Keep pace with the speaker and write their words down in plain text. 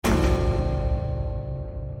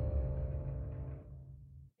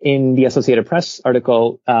in the Associated Press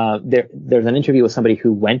article, there's an interview with somebody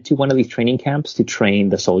who went to one of these training camps to train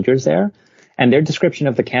the soldiers there, and their description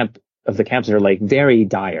of the camps are like very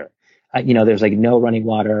dire. There's like no running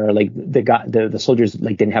water, like the soldiers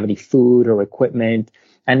like didn't have any food or equipment,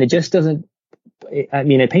 and it just doesn't. I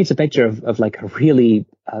mean, it paints a picture of like a really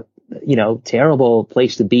terrible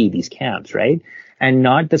place to be, these camps, right? And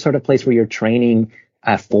not the sort of place where you're training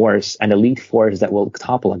a force, an elite force that will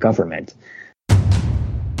topple a government.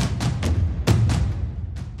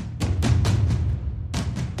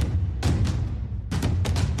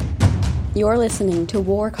 You're listening to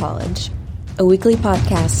War College, a weekly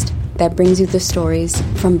podcast that brings you the stories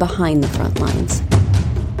from behind the front lines.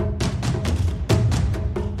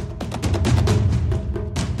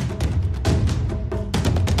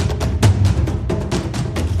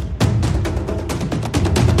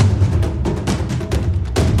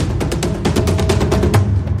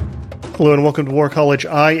 Hello and welcome to War College.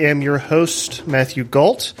 I am your host, Matthew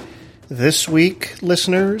Galt. This week,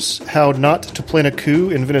 listeners, how not to plan a coup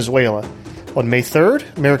in Venezuela. On May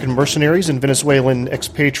 3rd, American mercenaries and Venezuelan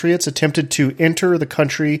expatriates attempted to enter the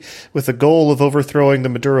country with the goal of overthrowing the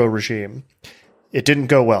Maduro regime. It didn't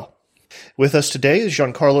go well. With us today is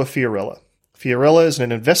Giancarlo Fiorella. Fiorella is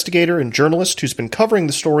an investigator and journalist who's been covering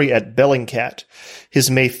the story at Bellingcat.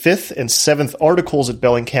 His May 5th and 7th articles at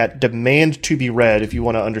Bellingcat demand to be read if you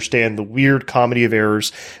want to understand the weird comedy of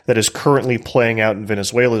errors that is currently playing out in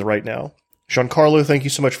Venezuela right now. Giancarlo, thank you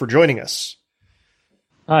so much for joining us.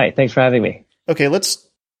 Hi, thanks for having me. Okay,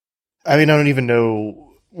 I don't even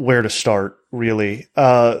know where to start, really.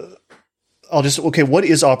 What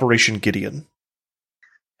is Operation Gideon?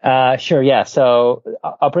 Sure, yeah. So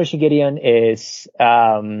Operation Gideon is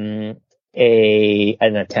an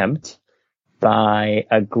attempt by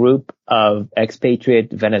a group of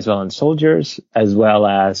expatriate Venezuelan soldiers, as well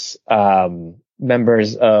as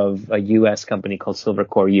members of a U.S. company called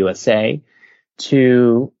Silvercorp USA,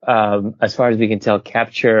 to, as far as we can tell,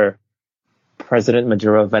 capture President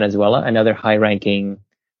Maduro of Venezuela and other high-ranking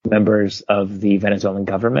members of the Venezuelan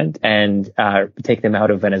government and take them out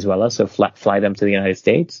of Venezuela, so fly them to the United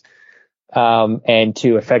States, and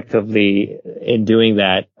to effectively, in doing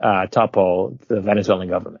that, topple the Venezuelan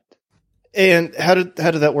government. And how did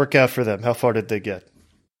that work out for them? How far did they get?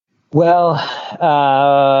 Well,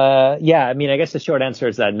 yeah, I mean, I guess the short answer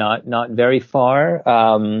is that not very far.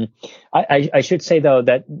 I should say though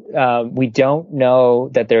that we don't know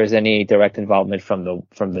that there is any direct involvement from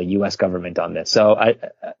the U.S. government on this. So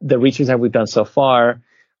the research that we've done so far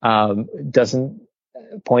doesn't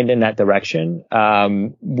point in that direction.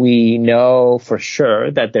 We know for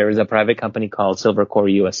sure that there is a private company called Silvercorp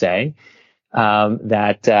USA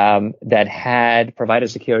that had provided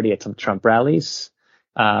security at some Trump rallies.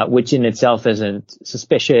 Which in itself isn't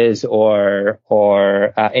suspicious or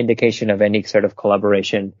indication of any sort of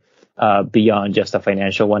collaboration beyond just a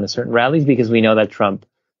financial one at certain rallies, because we know that Trump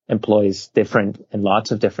employs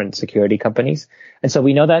lots of different security companies. And so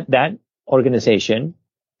we know that organization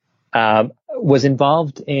was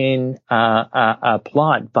involved in a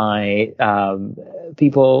plot by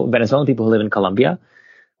Venezuelan people who live in Colombia,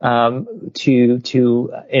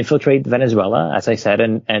 to infiltrate Venezuela, as I said,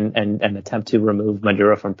 and attempt to remove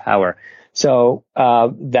Maduro from power. So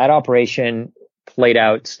that operation played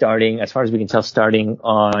out as far as we can tell, starting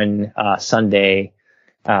on Sunday,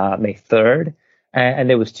 May 3rd. And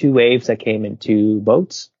there was 2 waves that came in 2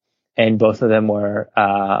 boats, and both of them were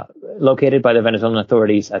located by the Venezuelan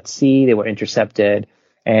authorities at sea. They were intercepted,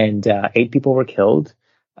 and 8 people were killed.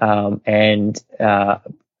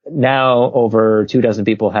 Now over 24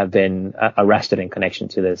 people have been arrested in connection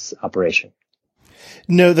to this operation.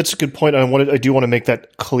 No, that's a good point. I do want to make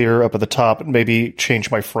that clear up at the top and maybe change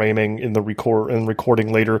my framing in the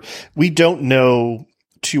recording later. We don't know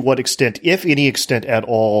to what extent, if any extent at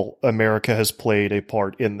all, America has played a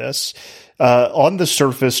part in this. On the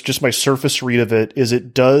surface, just my surface read of it is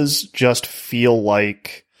it does just feel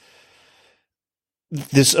like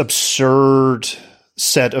this absurd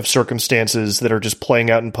set of circumstances that are just playing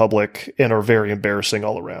out in public and are very embarrassing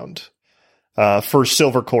all around, for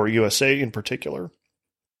Silvercorp USA in particular.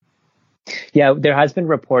 Yeah, there has been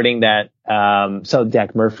reporting that, so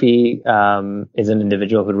Jack Murphy is an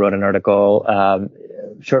individual who wrote an article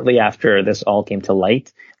shortly after this all came to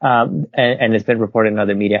light, and it's been reported in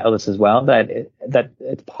other media outlets as well, that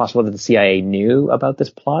it's possible that the CIA knew about this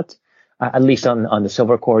plot, at least on the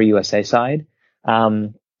Silvercorp USA side.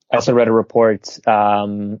 I also read a report,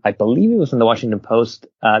 I believe it was in the Washington Post,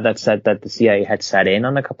 that said that the CIA had sat in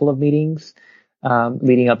on a couple of meetings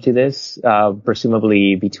leading up to this,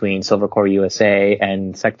 presumably between Silvercorp USA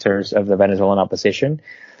and sectors of the Venezuelan opposition.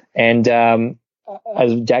 And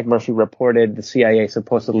as Jack Murphy reported, the CIA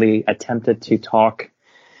supposedly attempted to talk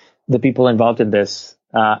the people involved in this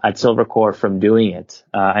at Silvercore from doing it,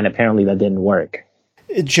 and apparently that didn't work.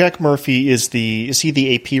 Jack Murphy is he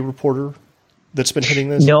the AP reporter that's been hitting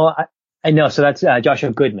this? No, I know. So that's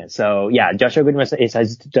Joshua Goodman. So yeah, Joshua Goodman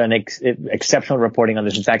has done exceptional reporting on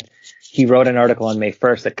this. In fact, he wrote an article on May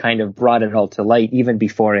 1st that kind of brought it all to light even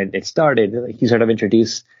before it started. He sort of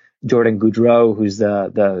introduced Jordan Goudreau, who's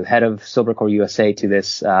the head of Silvercore USA, to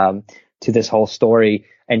this whole story,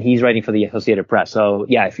 and he's writing for the Associated Press. So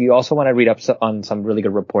yeah, if you also want to read up on some really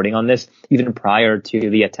good reporting on this, even prior to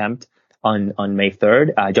the attempt on May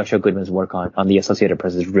 3rd, Joshua Goodman's work on the Associated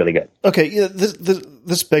Press is really good. Okay, yeah,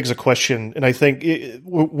 this begs a question, and I think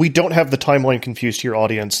we don't have the timeline confused to your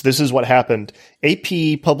audience. This is what happened.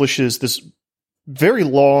 AP publishes this very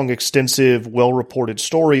long, extensive, well-reported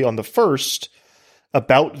story on the 1st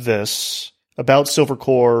about this, about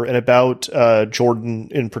Silvercore, and about Jordan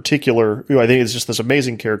in particular, who I think is just this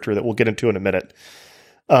amazing character that we'll get into in a minute.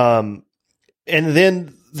 And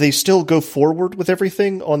then they still go forward with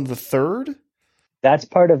everything on the 3rd? That's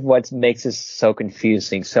part of what makes this so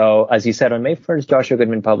confusing. So, as you said, on May 1st, Joshua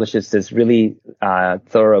Goodman publishes this really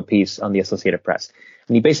thorough piece on the Associated Press.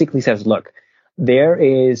 And he basically says, look, there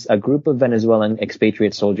is a group of Venezuelan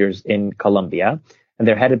expatriate soldiers in Colombia, and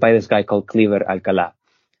they're headed by this guy called Cleaver Alcalá.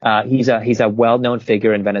 He's a well-known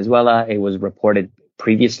figure in Venezuela. It was reported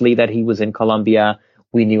previously that he was in Colombia.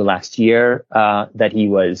 We knew last year that he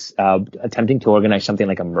was attempting to organize something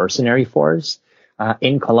like a mercenary force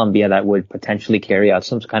in Colombia that would potentially carry out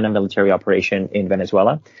some kind of military operation in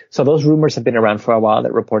Venezuela. So those rumors have been around for a while.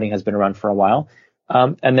 That reporting has been around for a while.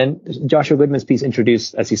 And then Joshua Goodman's piece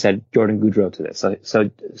introduced, as he said, Jordan Goudreau to this.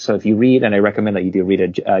 So if you read, and I recommend that you do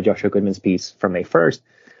read Joshua Goodman's piece from May 1st,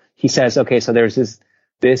 he says, okay, so there's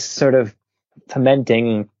this sort of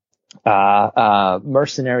fermenting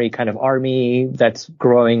mercenary kind of army that's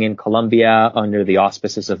growing in Colombia under the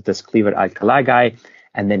auspices of this Cleaver Alcalá guy.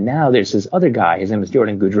 And then now there's this other guy. His name is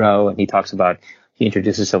Jordan Goudreau, and he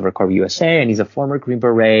introduces Silvercore USA, and he's a former Green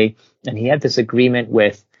Beret, and he had this agreement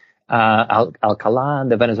with Alcalá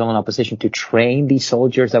and the Venezuelan opposition to train these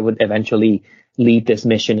soldiers that would eventually lead this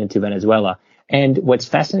mission into Venezuela. And what's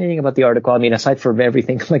fascinating about the article, I mean, aside from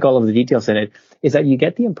everything, like all of the details in it, is that you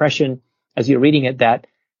get the impression as you're reading it that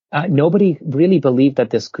nobody really believed that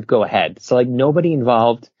this could go ahead. So like nobody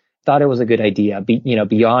involved thought it was a good idea,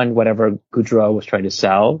 beyond whatever Goudreau was trying to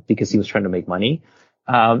sell because he was trying to make money.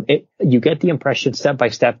 You get the impression step by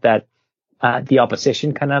step that the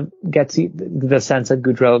opposition kind of gets the sense that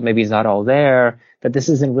Goudreau maybe is not all there, that this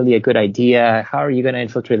isn't really a good idea. How are you going to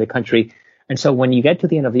infiltrate the country? And so when you get to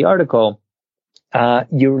the end of the article,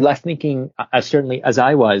 you're left thinking, certainly as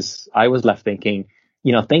I was left thinking,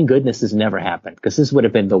 thank goodness this never happened, because this would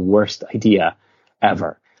have been the worst idea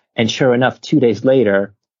ever. And sure enough, 2 days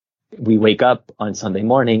later, we wake up on Sunday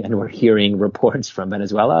morning and we're hearing reports from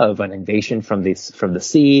Venezuela of an invasion from the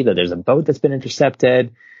sea, that there's a boat that's been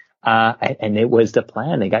intercepted. And it was the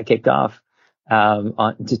plan. They got kicked off,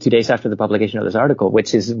 2 days after the publication of this article,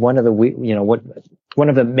 which is one of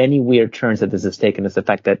the many weird turns that this has taken, is the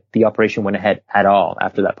fact that the operation went ahead at all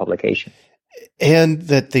after that publication. And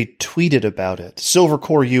that they tweeted about it.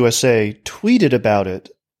 Silvercore USA tweeted about it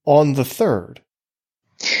on the 3rd.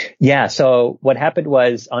 Yeah. So what happened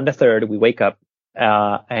was on the 3rd, we wake up,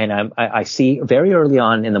 and I see very early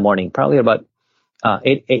on in the morning, probably about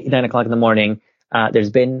 9 o'clock in the morning,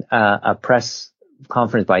 there's been a press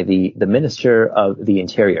conference by the Minister of the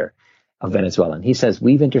Interior of Venezuela. And he says,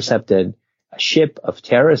 we've intercepted a ship of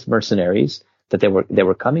terrorist mercenaries that they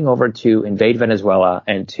were coming over to invade Venezuela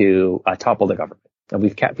and to topple the government. And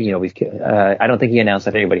I don't think he announced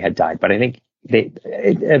that anybody had died, but I think it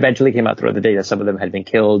eventually came out throughout the day that some of them had been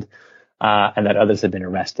killed, and that others had been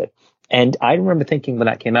arrested. And I remember thinking when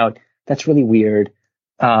that came out, that's really weird.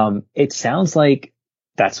 It sounds like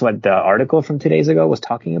that's what the article from 2 days ago was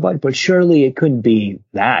talking about, but surely it couldn't be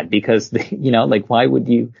that, because why would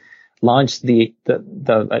you launch the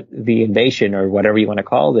invasion, or whatever you want to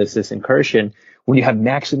call this incursion, when you have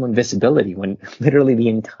maximum visibility, when literally the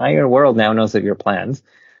entire world now knows of your plans?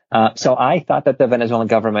 So I thought that the Venezuelan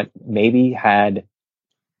government maybe had,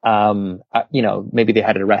 maybe they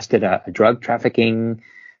had arrested a drug trafficking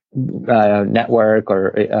network,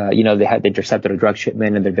 or they had intercepted a drug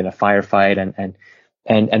shipment, and there'd been a firefight,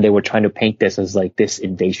 and they were trying to paint this as like this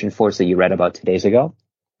invasion force that you read about 2 days ago.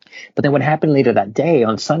 But then what happened later that day,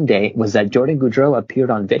 on Sunday, was that Jordan Goudreau appeared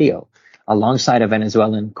on video alongside a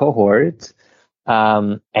Venezuelan cohort.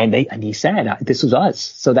 And he said, this was us.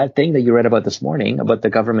 So that thing that you read about this morning about the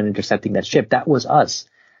government intercepting that ship, that was us.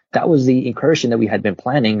 that was the incursion that we had been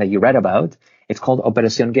planning that you read about. It's called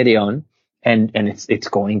Operación Gedeón. And it's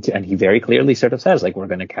going to, and he very clearly sort of says, like, we're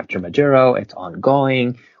going to capture Maduro. It's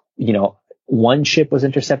ongoing. One ship was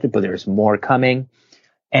intercepted, but there's more coming.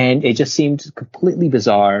 And it just seemed completely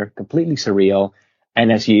bizarre, completely surreal.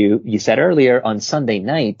 And as you said earlier, on Sunday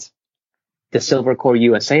night, the Silver Corps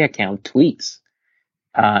USA account tweets.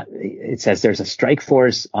 It says there's a strike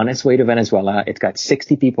force on its way to Venezuela. It's got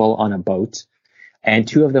 60 people on a boat, and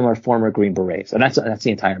 2 of them are former Green Berets. And that's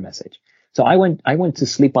the entire message. So I went to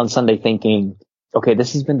sleep on Sunday thinking, okay,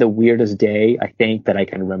 this has been the weirdest day, I think, that I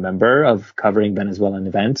can remember of covering Venezuelan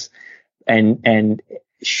events. And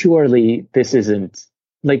surely this isn't,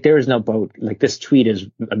 like, there is no boat. Like, this tweet is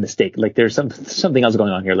a mistake. Like, there's something else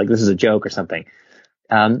going on here. Like, this is a joke or something.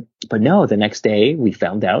 But no, the next day we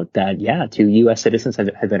found out that, 2 U.S. citizens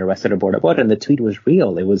had been arrested aboard a boat, and the tweet was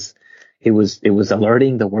real. It was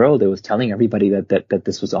alerting the world. It was telling everybody that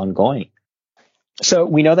this was ongoing. So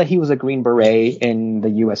we know that he was a Green Beret in the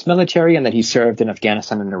U.S. military and that he served in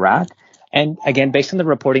Afghanistan and Iraq. And again, based on the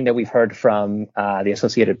reporting that we've heard from the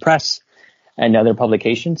Associated Press and other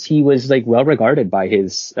publications, he was like well regarded by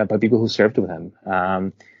by people who served with him.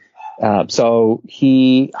 So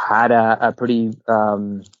he had a pretty,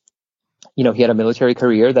 he had a military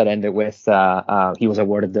career that ended with he was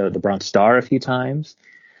awarded the Bronze Star a few times.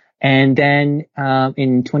 And then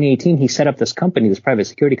in 2018, he set up this private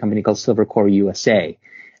security company called Silver Corps USA.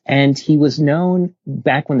 And he was known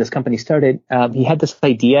back when this company started. He had this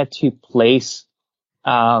idea to place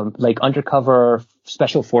like undercover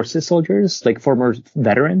special forces soldiers, like former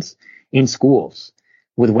veterans, in schools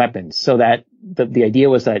with weapons. So that the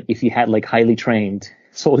idea was that if you had like highly trained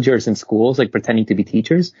soldiers in schools, like pretending to be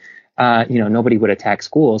teachers, nobody would attack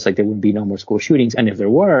schools. Like there would be no more school shootings. And if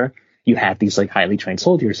there were, you had these like highly trained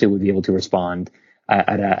soldiers who would be able to respond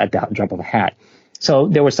at the drop of a hat. So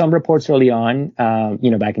there were some reports early on,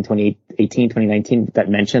 back in 2018, 2019 that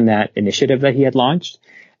mentioned that initiative that he had launched.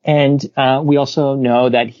 And we also know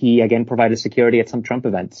that he again provided security at some Trump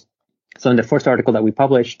events. So in the first article that we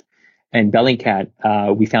published in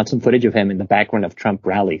Bellingcat, we found some footage of him in the background of Trump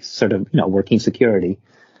rallies, sort of, working security.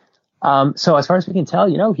 So as far as we can tell,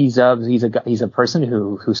 he's a person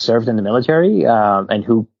who served in the military, and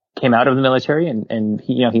who came out of the military, and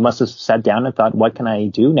he must have sat down and thought, what can I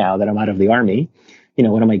do now that I'm out of the army?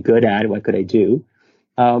 What am I good at? What could I do?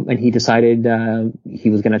 And he decided he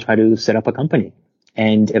was going to try to set up a company.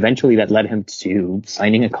 And eventually that led him to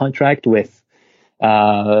signing a contract with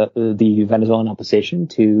the Venezuelan opposition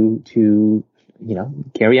to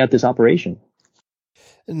carry out this operation.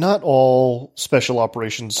 Not all Special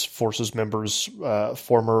Operations Forces members,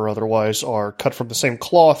 former or otherwise, are cut from the same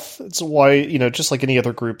cloth. It's a wide, just like any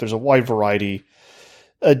other group, there's a wide variety.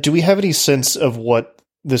 Do we have any sense of what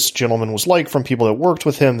this gentleman was like from people that worked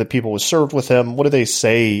with him, the people who served with him? What do they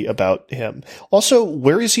say about him? Also,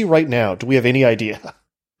 where is he right now? Do we have any idea?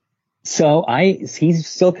 So he's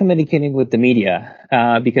still communicating with the media,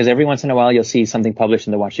 because every once in a while you'll see something published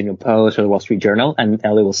in the Washington Post or the Wall Street Journal, and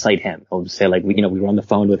Ellie will cite him. He'll say like, we were on the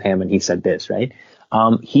phone with him and he said this, right?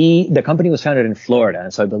 The company was founded in Florida,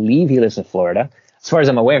 and so I believe he lives in Florida. As far as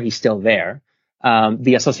I'm aware, he's still there.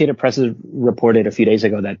 The Associated Press reported a few days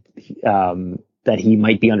ago that he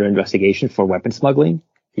might be under investigation for weapons smuggling.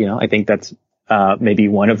 I think that's maybe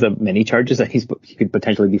one of the many charges that he could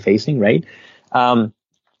potentially be facing, right?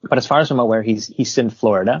 But as far as I'm aware, he's in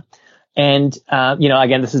Florida. And,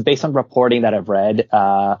 again, this is based on reporting that I've read,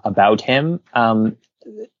 about him. And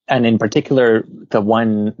in particular,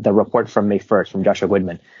 the report from May 1st from Joshua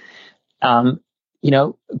Goodman.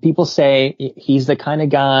 People say he's the kind of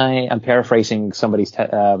guy, I'm paraphrasing somebody's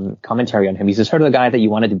commentary on him. He's the sort of the guy that you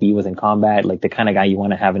wanted to be with in combat, like the kind of guy you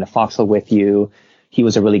want to have in a foxhole with you. He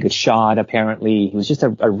was a really good shot, apparently. He was just a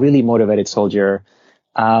really motivated soldier.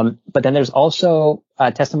 But then there's also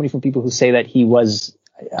testimony from people who say that he was,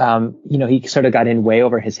 he sort of got in way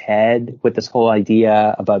over his head with this whole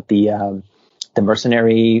idea about the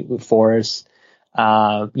mercenary force.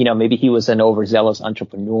 Maybe he was an overzealous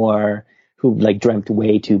entrepreneur who like dreamt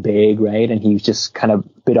way too big, right? And he just kind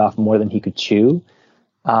of bit off more than he could chew.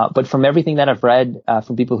 But from everything that I've read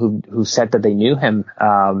from people who said that they knew him,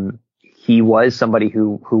 he was somebody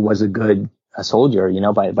who was a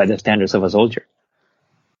soldier, by the standards of a soldier.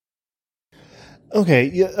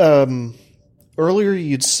 Okay. Earlier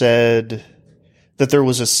you'd said that there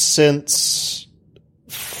was a sense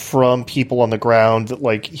from people on the ground that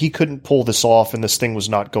like he couldn't pull this off and this thing was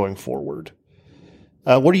not going forward.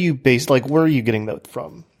 What are you where are you getting that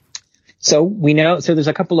from? So we know, there's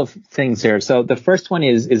a couple of things here. So the first one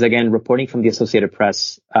is again, reporting from the Associated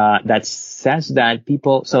Press, that says that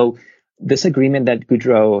this agreement that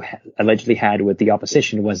Goudreau allegedly had with the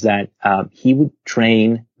opposition was that he would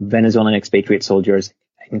train Venezuelan expatriate soldiers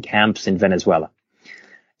in camps in Venezuela.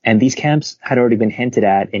 And these camps had already been hinted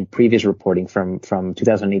at in previous reporting from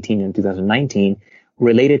 2018 and 2019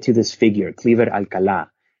 related to this figure, Cleaver Alcalá.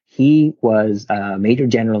 He was a major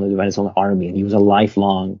general of the Venezuelan army, and he was a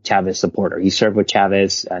lifelong Chavez supporter. He served with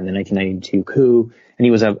Chavez in the 1992 coup, and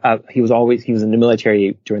he was in the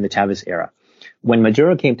military during the Chavez era. When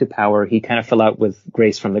Maduro came to power, he kind of fell out with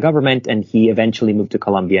grace from the government, and he eventually moved to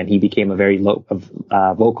Colombia, and he became a very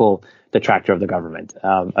vocal detractor of the government,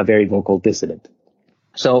 a very vocal dissident.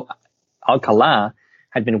 So Alcalá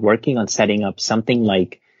had been working on setting up something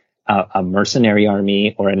like a mercenary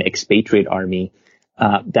army or an expatriate army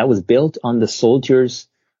that was built on the soldiers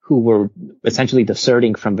who were essentially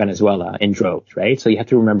deserting from Venezuela in droves, right? So you have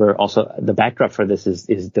to remember also the backdrop for this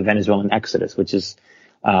is the Venezuelan exodus, which is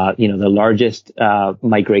the largest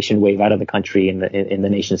migration wave out of the country in the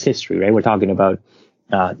nation's history, right? We're talking about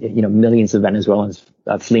millions of Venezuelans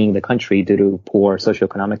fleeing the country due to poor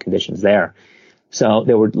socioeconomic conditions there. So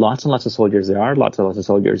there were lots and lots of soldiers. There are lots and lots of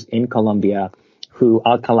soldiers in Colombia who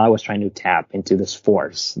Alcalá was trying to tap into this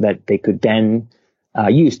force that they could then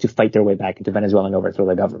use to fight their way back into Venezuela and overthrow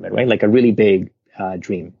the government, right? Like a really big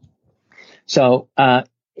dream. So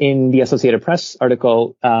in the Associated Press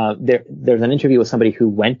article, there's an interview with somebody who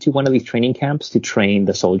went to one of these training camps to train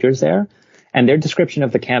the soldiers there, and their description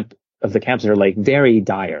of the camps are like very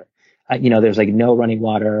dire. There's like no running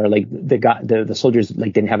water, like the soldiers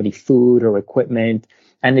like didn't have any food or equipment,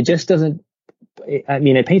 and it just doesn't.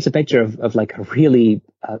 It paints a picture of like a really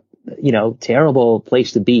terrible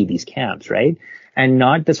place to be, these camps, right? And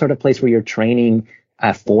not the sort of place where you're training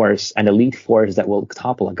a force, an elite force that will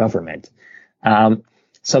topple a government.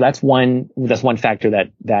 So that's one factor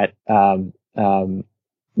that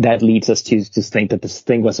leads us to think that this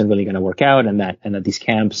thing wasn't really going to work out, and that these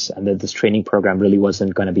camps and that this training program really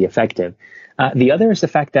wasn't going to be effective. The other is the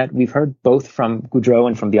fact that we've heard both from Goudreau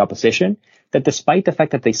and from the opposition that despite the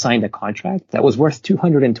fact that they signed a contract that was worth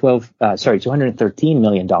 $213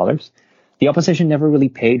 million, the opposition never really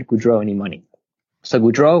paid Goudreau any money. So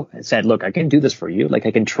Goudreau said, look, I can do this for you. Like,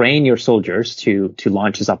 I can train your soldiers to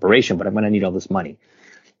launch this operation, but I'm going to need all this money.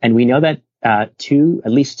 And we know that at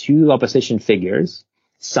least two opposition figures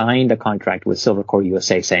signed a contract with Silvercorp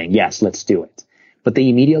USA saying, yes, let's do it. But they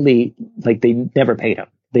immediately, they never paid him.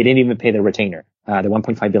 They didn't even pay the retainer, the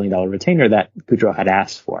 $1.5 billion retainer that Goudreau had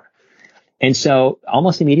asked for. And so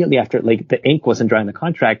almost immediately after, the ink wasn't dry on the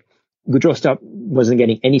contract, Goudreau wasn't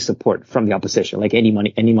getting any support from the opposition, like any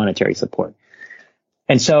monetary support.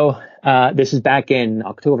 And so this is back in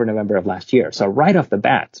October, November of last year. So right off the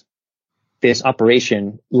bat, this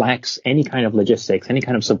operation lacks any kind of logistics, any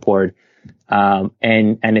kind of support,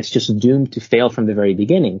 and it's just doomed to fail from the very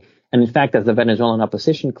beginning. And in fact, as the Venezuelan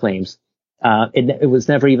opposition claims, it was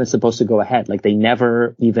never even supposed to go ahead. Like, they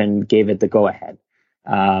never even gave it the go ahead.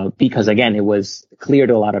 Because again, it was clear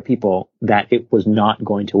to a lot of people that it was not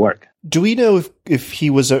going to work. Do we know if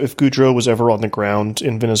Goudreau was ever on the ground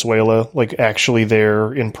in Venezuela, like actually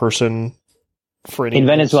there in person for any? In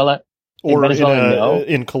Venezuela, no.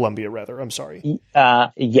 In Colombia, rather. I'm sorry.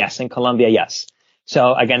 Yes, in Colombia, yes.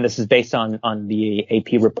 So again, this is based on the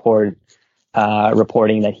AP report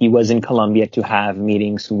reporting that he was in Colombia to have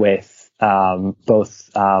meetings with both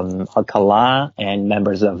Alcalá and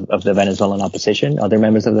members of the Venezuelan opposition, other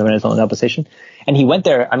members of the Venezuelan opposition. And he went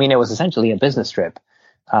there. It was essentially a business trip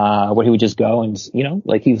where he would just go and,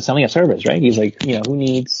 he was selling a service, right? He's like, who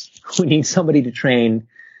needs somebody to train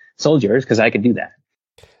soldiers? Because I could do that.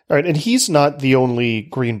 All right. And he's not the only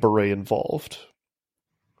Green Beret involved,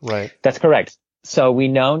 right? That's correct. So we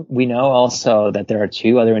know also that there are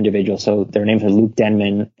two other individuals. So their names are Luke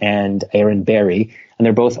Denman and Aaron Berry, and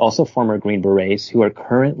they're both also former Green Berets who are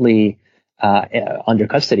currently under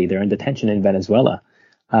custody. They're in detention in Venezuela.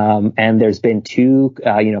 And there's been two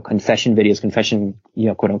confession videos,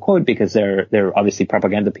 quote unquote, because they're obviously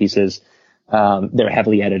propaganda pieces. They're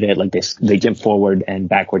heavily edited, like they jump forward and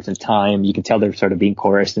backwards in time. You can tell they're sort of being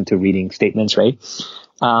coerced into reading statements, right?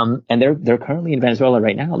 And they're currently in Venezuela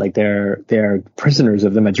right now. Like, they're prisoners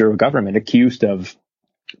of the Maduro government, accused of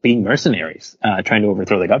being mercenaries, trying to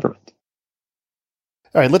overthrow the government.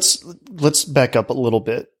 All right, let's back up a little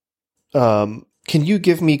bit. Can you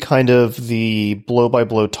give me kind of the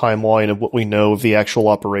blow-by-blow timeline of what we know of the actual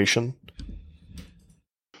operation?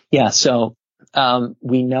 Yeah, so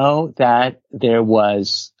we know that there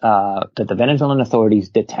was that the Venezuelan authorities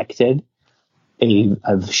detected a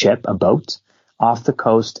boat off the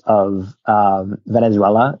coast of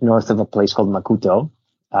Venezuela, north of a place called Macuto,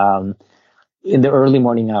 in the early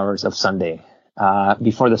morning hours of Sunday.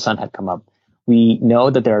 before the sun had come up. We know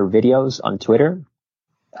that there are videos on Twitter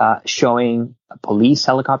showing police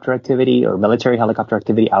helicopter activity or military helicopter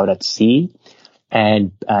activity out at sea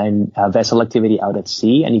and vessel activity out at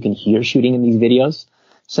sea, and you can hear shooting in these videos.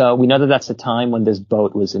 So we know that that's the time when this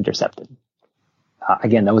boat was intercepted.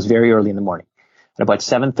 Again, that was very early in the morning. At about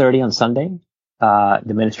 7:30 on Sunday,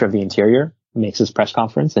 the Minister of the Interior makes his press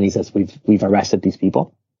conference, and he says, we've arrested these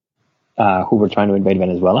people who were trying to invade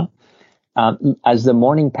Venezuela. As the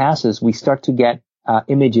morning passes, we start to get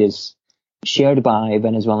images shared by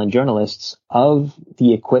Venezuelan journalists of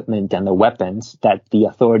the equipment and the weapons that the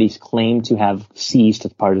authorities claim to have seized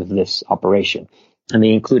as part of this operation. And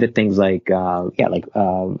they included things like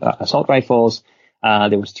assault rifles.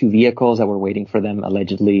 There was 2 vehicles that were waiting for them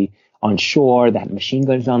allegedly on shore that had machine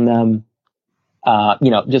guns on them.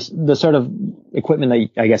 Just the sort of equipment that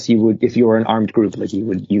I guess you would, if you were an armed group, like you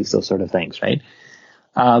would use those sort of things, right?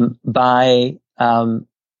 By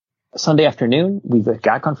Sunday afternoon, we've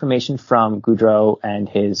got confirmation from Goudreau and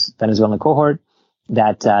his Venezuelan cohort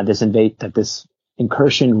that this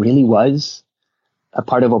incursion really was a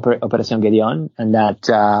part of Operación Gedeón, and that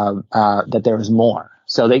there was more.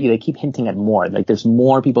 So they keep hinting at more. Like there's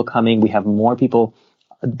more people coming. We have more people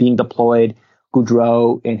being deployed.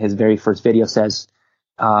 Goudreau in his very first video says,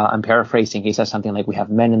 I'm paraphrasing, he says something like, we have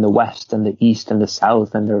men in the west and the east and the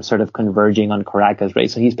south, and they're sort of converging on Caracas, right?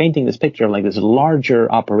 So he's painting this picture of like this larger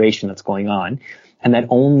operation that's going on, and that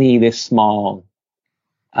only this small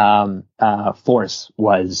force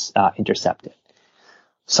was intercepted.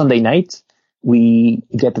 Sunday night, we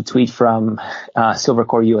get the tweet from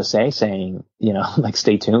Silvercore USA saying,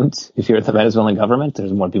 stay tuned. If you're the Venezuelan government,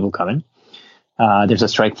 there's more people coming. There's a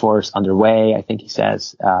strike force underway. I think he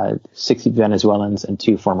says 60 Venezuelans and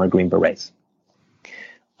 2 former Green Berets.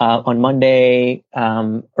 On Monday,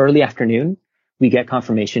 early afternoon, we get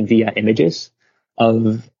confirmation via images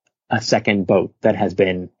of a second boat that has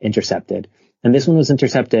been intercepted. And this one was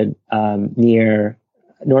intercepted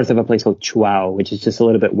north of a place called Chuao, which is just a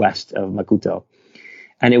little bit west of Macuto.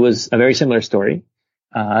 And it was a very similar story.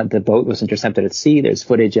 The boat was intercepted at sea. There's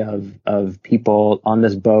footage of people on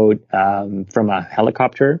this boat from a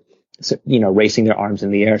helicopter, raising their arms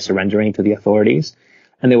in the air, surrendering to the authorities.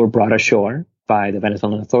 And they were brought ashore by the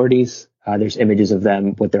Venezuelan authorities. There's images of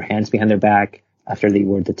them with their hands behind their back after they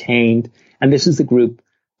were detained. And this is the group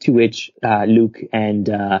to which Luke and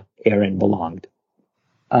Aaron belonged.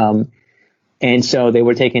 And so they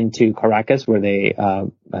were taken to Caracas, where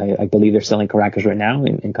I believe they're still in Caracas right now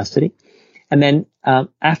in custody. And then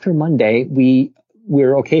after Monday,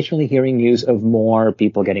 we're occasionally hearing news of more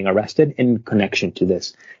people getting arrested in connection to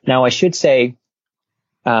this. Now, I should say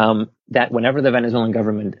that whenever the Venezuelan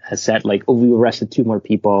government has said, like, oh, we arrested 2 more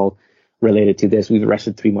people related to this, we've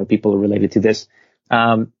arrested 3 more people related to this,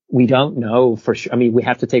 we don't know for sure. I mean, we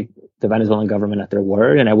have to take the Venezuelan government at their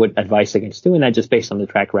word, and I would advise against doing that just based on the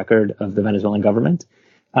track record of the Venezuelan government.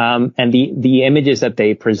 And the images that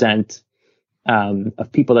they present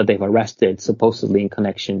of people that they've arrested supposedly in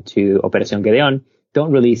connection to Operación Gedeón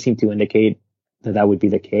don't really seem to indicate that would be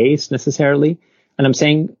the case necessarily. And I'm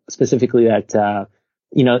saying specifically that,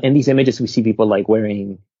 in these images, we see people like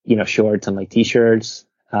wearing, shorts and like t-shirts,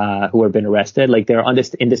 who have been arrested. Like they're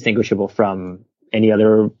indistinguishable from any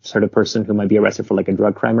other sort of person who might be arrested for like a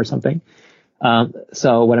drug crime or something.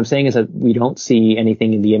 So what I'm saying is that we don't see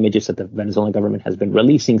anything in the images that the Venezuelan government has been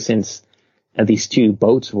releasing since these 2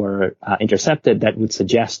 boats were intercepted that would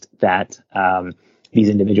suggest that these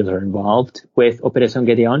individuals are involved with Operación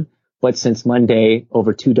Gedeón. But since Monday,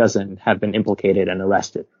 over 24 have been implicated and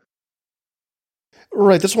arrested.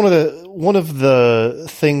 Right. That's one of the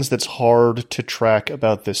things that's hard to track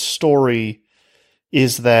about this story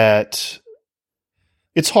is that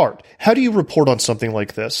it's hard. How do you report on something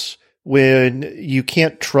like this when you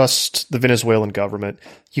can't trust the Venezuelan government?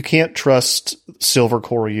 You can't trust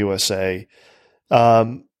Silvercore USA.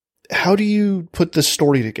 How do you put this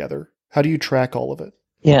story together? How do you track all of it?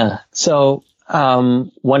 Yeah. So,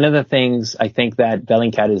 one of the things I think that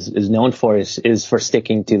Bellingcat is known for is for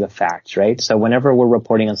sticking to the facts, right? So whenever we're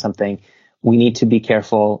reporting on something, we need to be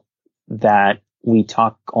careful that we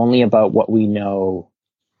talk only about what we know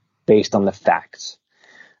based on the facts.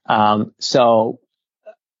 We're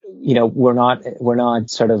not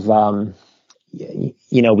sort of,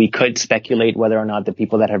 we could speculate whether or not the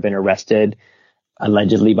people that have been arrested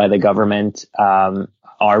allegedly by the government,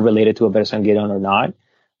 are related to Operación Gedeón or not.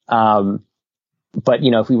 But,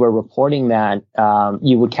 if we were reporting that,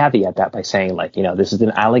 you would caveat that by saying like, this is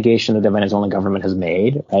an allegation that the Venezuelan government has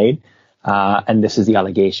made, right? And this is the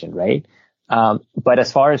allegation, right? But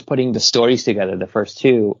as far as putting the stories together, the first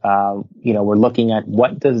two, we're looking at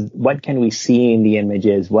what can we see in the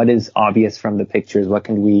images? What is obvious from the pictures? What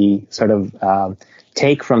can we sort of,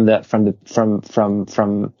 take from not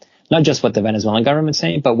just what the Venezuelan government's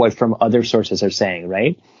saying, but what from other sources are saying,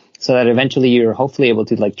 right? So that eventually you're hopefully able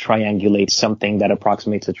to like triangulate something that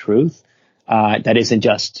approximates the truth, that isn't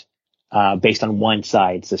just, based on one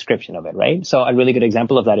side's description of it, right? So a really good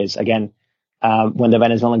example of that is, again, when the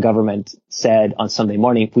Venezuelan government said on Sunday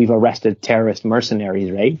morning, we've arrested terrorist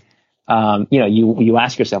mercenaries, right? You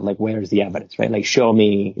ask yourself, like, where's the evidence, right? Like, show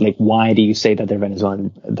me, like, why do you say that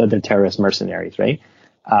they're terrorist mercenaries, right?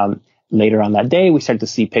 Later on that day, we start to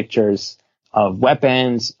see pictures of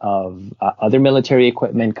weapons, of other military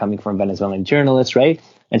equipment coming from Venezuelan journalists, right?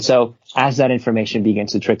 And so as that information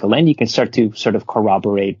begins to trickle in, you can start to sort of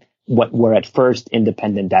corroborate what were at first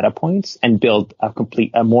independent data points and build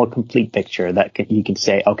a more complete picture that you can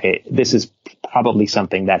say, okay, this is probably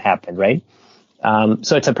something that happened, right?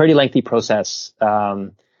 So it's a pretty lengthy process,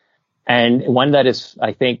 and one that is,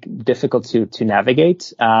 I think, difficult to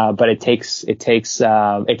navigate. But it's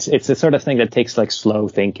the sort of thing that takes like slow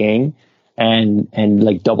thinking and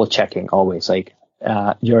like double checking always, like,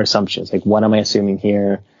 your assumptions, like, what am I assuming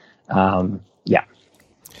here? Yeah.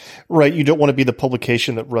 Right. You don't want to be the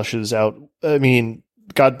publication that rushes out. I mean,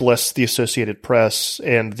 God bless the Associated Press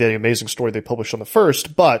and the amazing story they published on the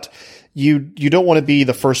first, but you don't want to be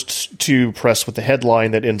the first to press with the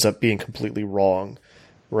headline that ends up being completely wrong,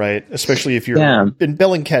 right? Especially if you're, and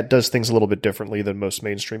Bellingcat does things a little bit differently than most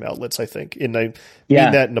mainstream outlets, I think. And I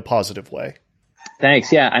mean that in a positive way.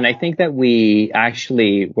 Thanks. Yeah. And I think that we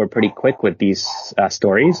actually were pretty quick with these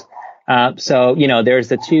stories. So, there's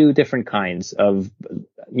the two different kinds of,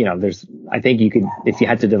 I think you could, if you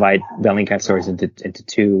had to divide Bellingcat stories into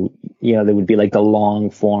two, there would be like the long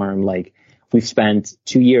form, like, we've spent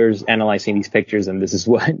 2 years analyzing these pictures and this is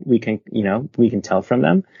what we can tell from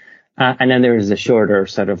them. And then there's the shorter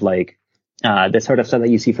sort of like, the sort of stuff that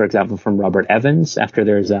you see, for example, from Robert Evans after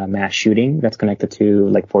there's a mass shooting that's connected to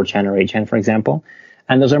like 4chan or 8chan, for example.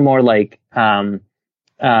 And those are more like,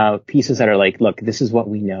 pieces that are like, look, this is what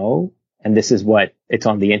we know. And this is what it's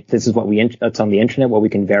on the internet, what we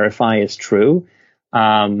can verify is true.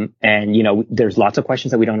 And there's lots of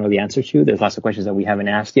questions that we don't know the answer to. There's lots of questions that we haven't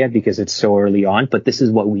asked yet because it's so early on, but this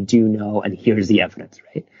is what we do know. And here's the evidence,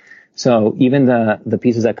 right? So even the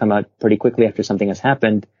pieces that come out pretty quickly after something has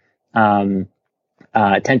happened, tend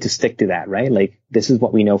to stick to that, right? Like, this is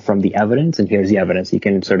what we know from the evidence and here's the evidence. You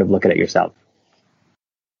can sort of look at it yourself.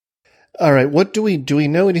 All right. What do we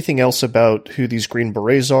know anything else about who these Green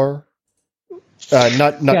Berets are?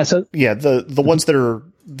 The ones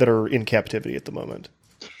that are in captivity at the moment.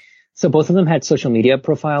 So both of them had social media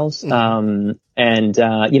profiles, as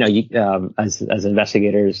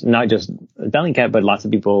investigators, not just Bellingcat, but lots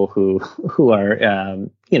of people who are,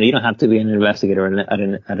 you don't have to be an investigator at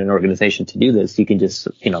an organization to do this. You can just,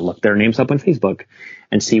 look their names up on Facebook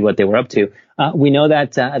and see what they were up to. We know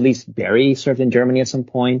that at least Barry served in Germany at some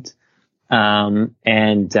point. I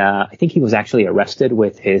think he was actually arrested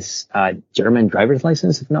with his German driver's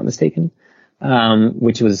license, if I'm not mistaken,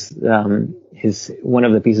 which was one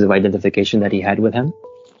of the pieces of identification that he had with him.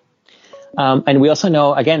 And we also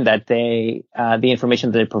know, again, that the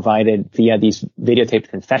information that they provided via these videotaped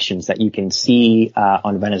confessions that you can see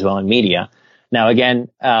on Venezuelan media. Now, again,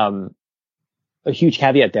 a huge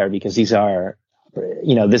caveat there, because these are,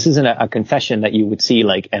 this isn't a confession that you would see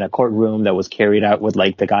like in a courtroom that was carried out with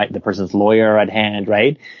like the person's lawyer at hand,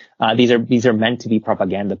 right? These are meant to be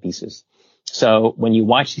propaganda pieces. So when you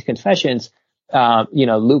watch these confessions,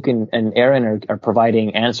 Luke and Aaron are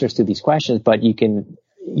providing answers to these questions, but you can,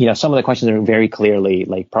 some of the questions are very clearly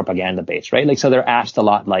like propaganda based, right? Like, so they're asked a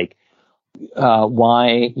lot like,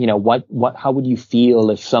 why, how would you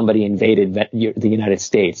feel if somebody invaded the United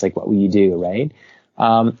States? Like, what would you do, right?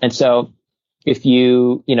 And so, if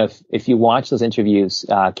you watch those interviews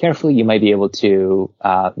carefully, you might be able to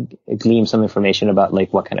glean some information about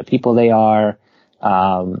like what kind of people they are.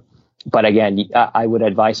 But again, I would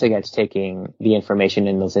advise against taking the information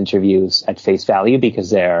in those interviews at face value,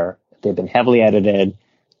 because they've been heavily edited.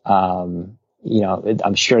 I'm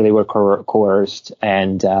sure they were coerced,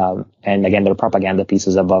 and again, they're propaganda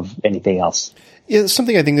pieces above anything else. Yeah,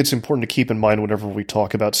 something I think that's important to keep in mind whenever we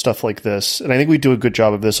talk about stuff like this, and I think we do a good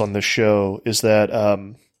job of this on this show, is that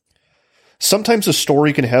sometimes a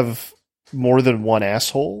story can have more than one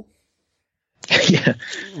asshole. Yeah.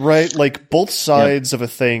 Right? Like, both sides of a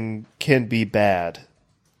thing can be bad.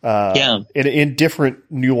 In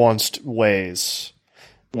different nuanced ways.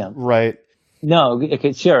 Yeah. Right? No,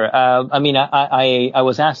 sure. I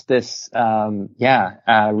was asked this,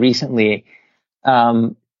 recently.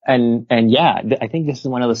 And yeah, I think this is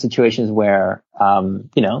one of those situations where,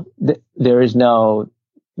 there is no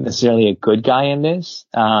necessarily a good guy in this.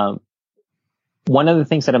 One of the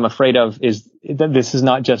things that I'm afraid of is that this is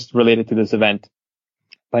not just related to this event,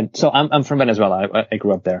 but so I'm from Venezuela. I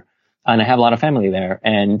grew up there and I have a lot of family there.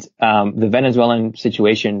 And, the Venezuelan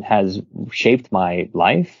situation has shaped my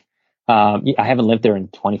life. I haven't lived there in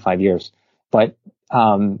 25 years, but,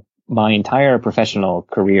 my entire professional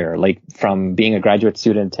career, like from being a graduate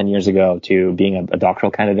student 10 years ago to being a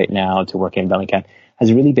doctoral candidate now to working in Bellingcat,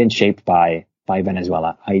 has really been shaped by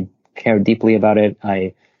Venezuela. I care deeply about it.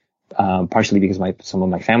 Partially because some of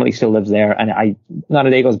my family still lives there, and not a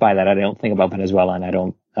day goes by that I don't think about Venezuela, and I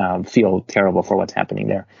don't feel terrible for what's happening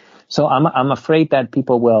there. So I'm afraid that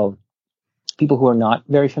people who are not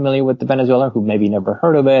very familiar with the Venezuela, who maybe never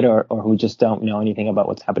heard of it, or who just don't know anything about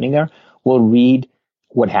what's happening there, will read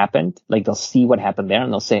what happened. Like they'll see what happened there,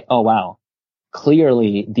 and they'll say, "Oh wow,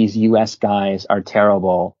 clearly these U.S. guys are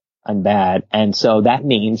terrible and bad," and so that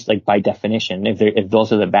means, like by definition, if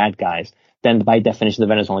those are the bad guys, then by definition, the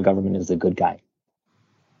Venezuelan government is the good guy.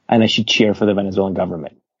 And I should cheer for the Venezuelan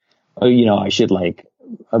government. Or, I should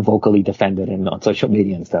vocally defend it on social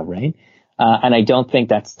media and stuff, right? And I don't think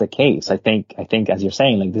that's the case. I think as you're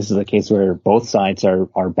saying, this is a case where both sides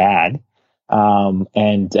are bad.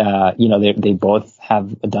 They both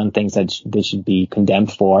have done things that they should be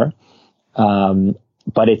condemned for.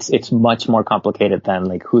 But it's much more complicated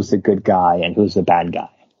than who's the good guy and who's the bad guy.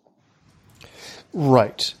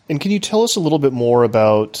 Right. And can you tell us a little bit more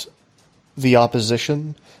about the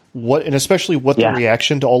opposition? And especially what the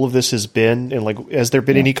reaction to all of this has been? And has there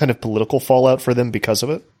been any kind of political fallout for them because of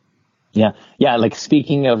it? Yeah. Yeah.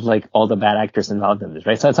 Speaking of all the bad actors involved in this,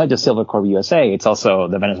 right? So it's not just Silver Corps USA. It's also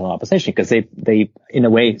the Venezuelan opposition, because they in a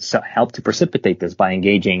way helped to precipitate this by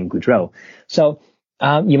engaging Goudreau. So,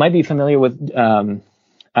 you might be familiar with, Juan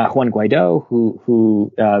Guaido,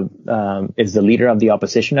 who is the leader of the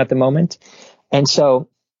opposition at the moment. And so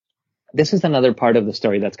this is another part of the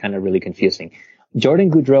story that's kind of really confusing. Jordan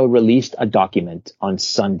Goudreau released a document on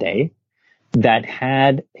Sunday that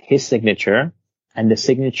had his signature and the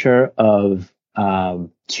signature of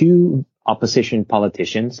two opposition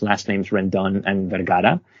politicians, last names Rendon and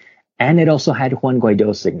Vergara, and it also had Juan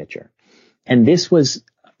Guaido's signature. And this was,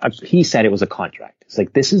 he said it was a contract. It's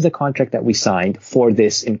this is the contract that we signed for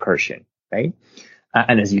this incursion, right?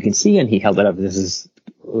 And as you can see, and he held it up, this is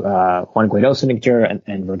Juan Guaido's signature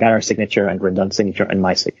and Vergara's signature and Rendon's signature and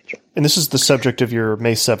my signature. And this is the subject of your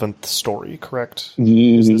May 7th story, correct?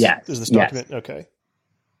 Yes. Is this document? Yes. Okay.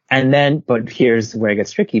 And then, but here's where it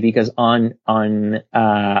gets tricky, because on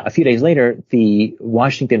a few days later, the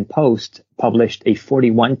Washington Post published a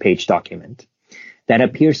 41-page document that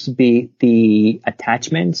appears to be the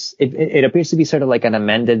attachments. It appears to be sort of like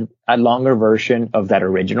a longer version of that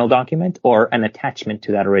original document, or an attachment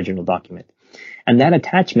to that original document. And that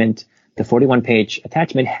attachment, the 41-page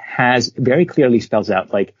attachment, has very clearly spells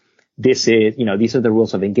out this is, these are the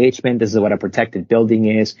rules of engagement. This is what a protected building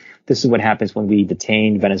is. This is what happens when we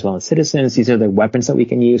detain Venezuelan citizens. These are the weapons that we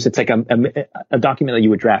can use. It's like a document that you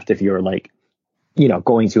would draft if you're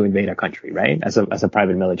going to invade a country, right? As a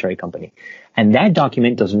private military company. And that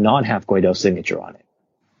document does not have Guaido's signature on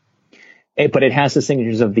it. But it has the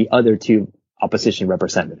signatures of the other two opposition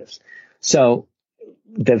representatives. So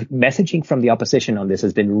the messaging from the opposition on this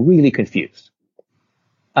has been really confused.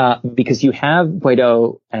 Because you have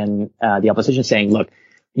Guaido and the opposition saying, look,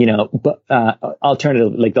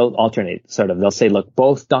 alternative, they'll alternate sort of. They'll say, look,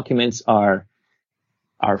 both documents are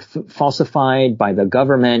falsified by the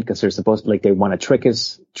government because they're supposed to, they want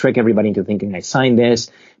to trick everybody into thinking I signed this.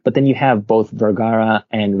 But then you have both Vergara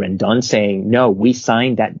and Rendon saying, no, we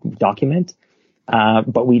signed that document,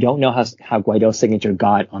 but we don't know how Guaido's signature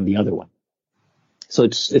got on the other one. So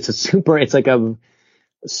it's like a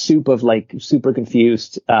soup of super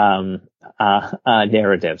confused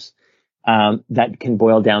narratives that can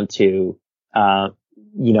boil down to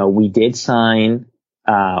we did sign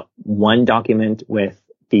one document with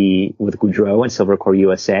Goudreau and Silver Corps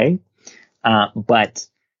USA, but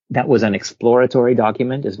that was an exploratory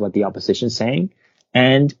document, is what the opposition's saying.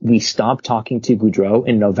 And we stopped talking to Goudreau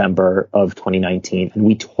in November of 2019, and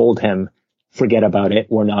we told him, forget about it.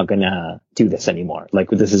 We're not going to do this anymore.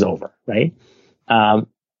 This is over, right?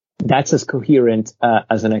 That's as coherent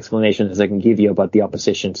as an explanation as I can give you about the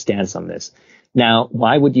opposition stance on this. Now,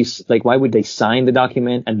 why would they sign the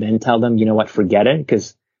document and then tell them, forget it?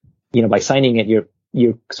 Because, by signing it,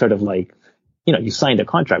 you're sort of you signed a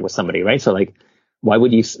contract with somebody, right? So why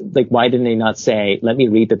didn't they not say, let me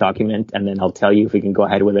read the document and then I'll tell you if we can go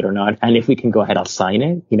ahead with it or not. And if we can go ahead, I'll sign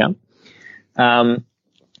it,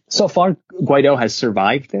 So far, Guaido has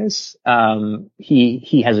survived this.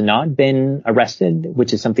 He has not been arrested,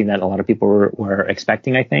 which is something that a lot of people were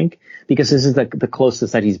expecting, I think, because this is the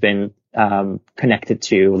closest that he's been connected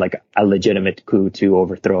to like a legitimate coup to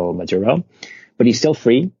overthrow Maduro. But he's still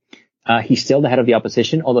free. He's still the head of the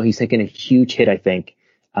opposition, although he's taken a huge hit, I think,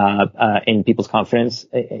 in people's confidence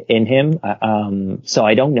in him. So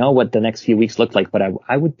I don't know what the next few weeks look like, but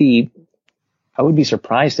I would be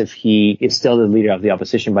surprised if he is still the leader of the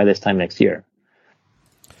opposition by this time next year.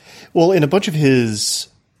 Well, and a bunch of his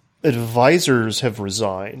advisors have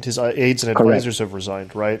resigned. His aides and advisors have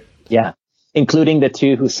resigned, right? Yeah, including the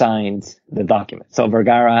two who signed the document. So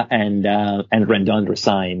Vergara and Rendon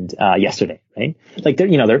resigned yesterday, right? Like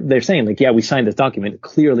they're saying like, yeah, we signed this document.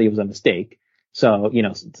 Clearly, it was a mistake. So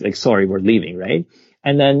like, sorry, we're leaving, right?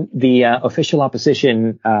 And then the official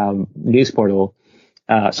opposition news portal.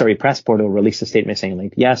 Press portal released a statement saying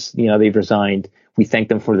like, yes, they've resigned. We thank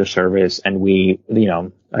them for their service and we,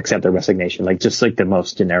 accept their resignation, like just like the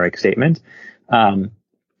most generic statement. But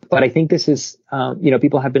I think this is,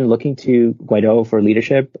 people have been looking to Guaido for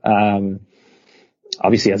leadership,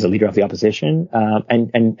 obviously as a leader of the opposition,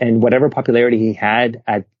 and whatever popularity he had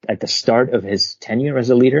at the start of his tenure as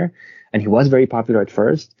a leader, and he was very popular at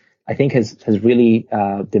first, I think has really,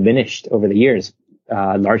 diminished over the years.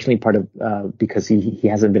 Largely part of because he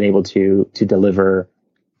hasn't been able to deliver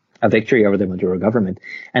a victory over the Maduro government,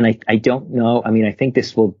 and I don't know. I mean, I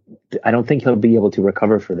don't think he'll be able to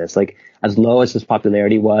recover for this. Like as low as his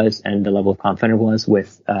popularity was and the level of confidence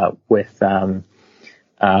was with among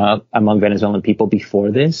Venezuelan people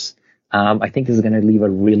before this, I think this is going to leave a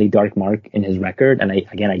really dark mark in his record, and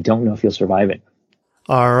I don't know if he'll survive it.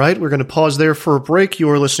 All right, we're going to pause there for a break. You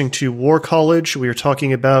are listening to War College. We are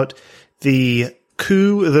talking about the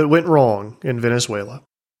coup that went wrong in Venezuela.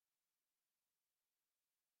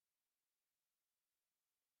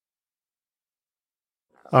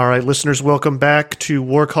 All right, listeners, welcome back to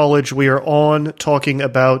War College. We are on talking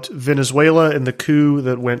about Venezuela and the coup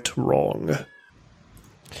that went wrong. Let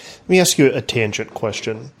me ask you a tangent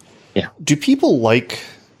question. Yeah. Do people like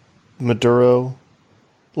Maduro?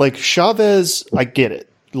 Like Chavez, I get it.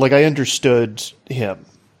 Like I understood him.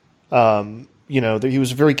 That he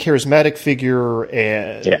was a very charismatic figure,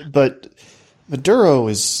 but Maduro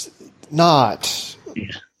is not.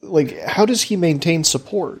 Like, how does he maintain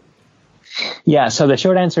support? Yeah, so the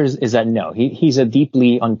short answer is that no, he's a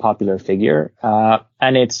deeply unpopular figure,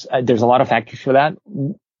 and it's there's a lot of factors for that.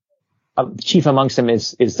 Chief amongst them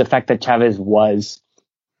is the fact that Chavez was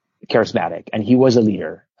charismatic and he was a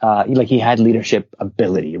leader. He had leadership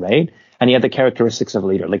ability, right? And he had the characteristics of a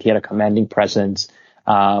leader. Like he had a commanding presence.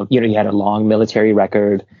 He had a long military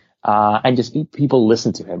record, and just people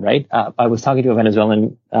listened to him, right? I was talking to a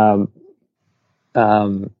Venezuelan,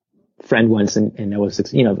 friend once, and I was,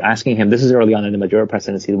 asking him, this is early on in the Maduro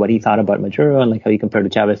presidency, what he thought about Maduro and like how he compared to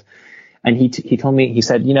Chavez. And he told me, he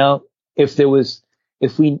said, if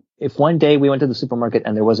one day we went to the supermarket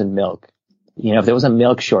and there wasn't milk, if there was a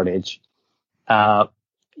milk shortage,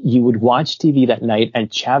 you would watch TV that night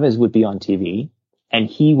and Chavez would be on TV. And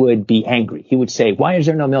he would be angry. He would say, why is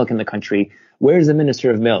there no milk in the country? Where's the minister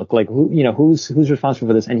of milk? Like, who's responsible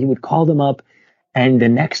for this? And he would call them up. And the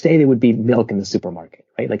next day there would be milk in the supermarket,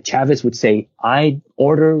 right? Like Chavez would say, I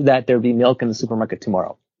order that there be milk in the supermarket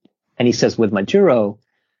tomorrow. And he says with Maduro,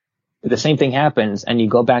 the same thing happens. And you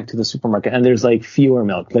go back to the supermarket and there's like fewer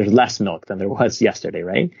milk. There's less milk than there was yesterday,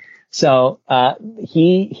 right? So,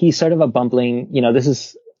 he's sort of a bumbling,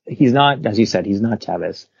 he's not, as you said, he's not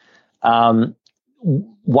Chavez.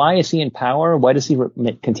 Why is he in power? Why does he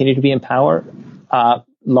continue to be in power?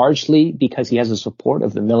 Largely because he has the support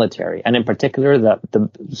of the military, and in particular,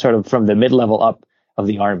 the sort of from the mid-level up of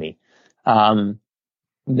the army.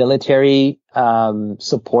 Military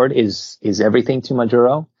support is everything to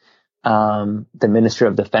Maduro. The Minister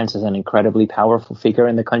of Defense is an incredibly powerful figure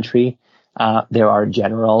in the country. There are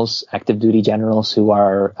generals, active duty generals, who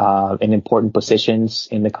are in important positions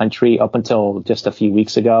in the country. Up until just a few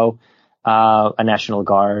weeks ago, a National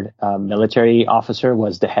Guard military officer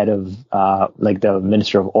was the head of the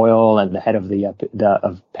Minister of Oil and the head of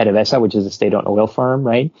of PDVSA, which is a state-owned oil firm,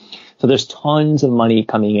 right? So there's tons of money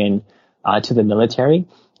coming in to the military.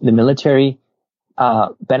 The military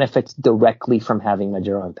benefits directly from having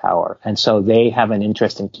Maduro in power, and so they have an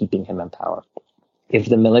interest in keeping him in power. If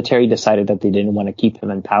the military decided that they didn't want to keep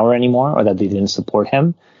him in power anymore, or that they didn't support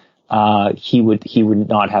him, he would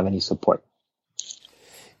not have any support.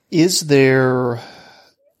 Is there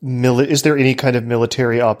any kind of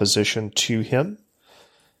military opposition to him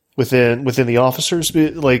within the officers?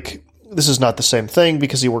 Like, this is not the same thing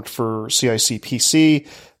because he worked for CICPC,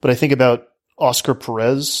 but I think about Oscar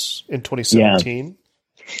Perez in 2017.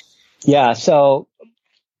 Yeah. So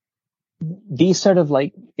these sort of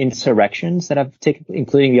like insurrections that have taken,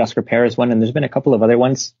 including the Oscar Perez one, and there's been a couple of other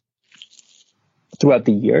ones throughout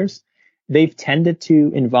the years, they've tended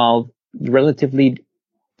to involve relatively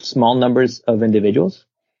small numbers of individuals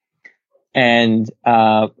and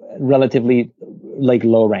relatively like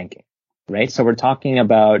low ranking, right? So we're talking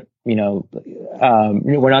about, we're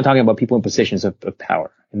not talking about people in positions of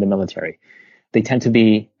power in the military. They tend to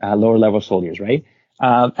be lower level soldiers, right?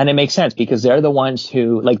 And it makes sense because they're the ones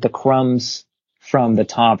who, like, the crumbs from the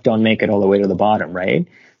top don't make it all the way to the bottom, right?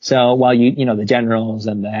 So while the generals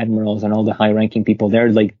and the admirals and all the high ranking people,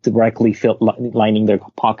 they're like directly lining their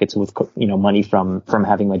pockets with, money from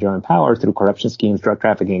having majority power through corruption schemes, drug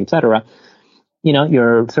trafficking, etc.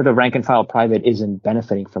 Your sort of rank and file private isn't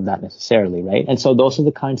benefiting from that necessarily, right? And so those are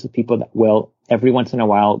the kinds of people that will every once in a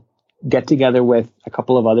while get together with a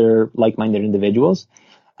couple of other like-minded individuals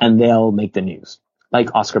and they'll make the news,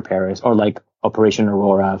 like Oscar Perez or like Operation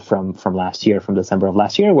Aurora from last year, from December of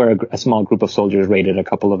last year, where a small group of soldiers raided a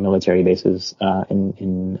couple of military bases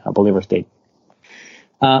in Bolivar State.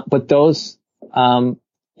 But those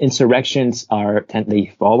insurrections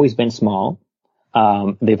they've always been small.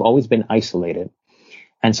 They've always been isolated.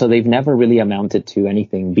 And so they've never really amounted to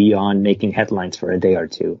anything beyond making headlines for a day or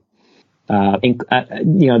two.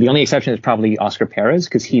 The only exception is probably Oscar Perez,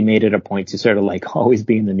 because he made it a point to sort of like always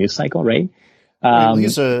be in the news cycle, right? He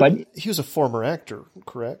was a former actor,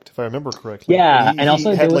 correct? If I remember correctly. Yeah, and also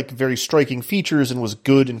he had like very striking features and was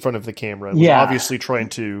good in front of the camera. And was obviously trying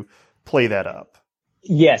to play that up.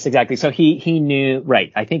 Yes, exactly. So he knew,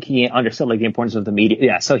 right? I think he understood like the importance of the media.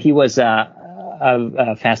 Yeah, so he was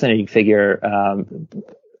a fascinating figure,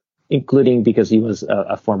 including because he was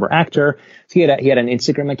a former actor. So he had an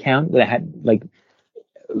Instagram account that had like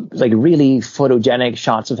really photogenic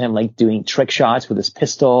shots of him like doing trick shots with his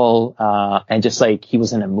pistol, and just like he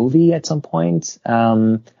was in a movie at some point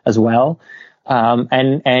as well.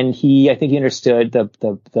 And I think he understood the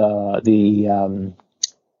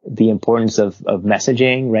importance of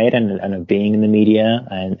messaging, right, and of being in the media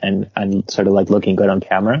and sort of like looking good on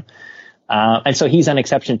camera. And so he's an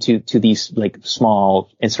exception to these like small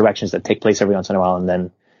insurrections that take place every once in a while and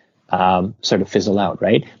then sort of fizzle out,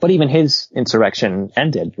 right? But even his insurrection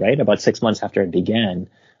ended, right, about 6 months after it began.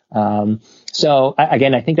 So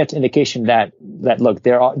again, I think that's indication that look,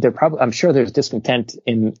 I'm sure there's discontent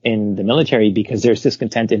in the military because there's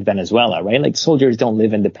discontent in Venezuela, right? Like soldiers don't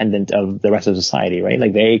live independent of the rest of society, right?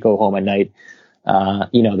 Like they go home at night.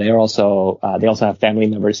 They also have family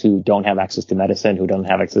members who don't have access to medicine, who don't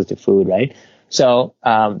have access to food, right? So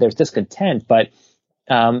there's discontent, but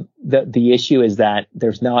the issue is that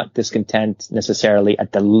there's not discontent necessarily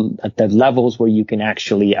at the levels where you can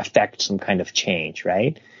actually affect some kind of change,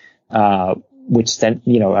 right? Which then,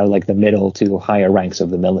 are like the middle to higher ranks of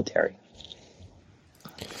the military.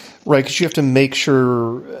 Right, because you have to make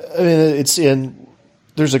sure. I mean,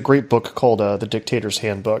 there's a great book called The Dictator's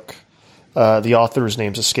Handbook. The author's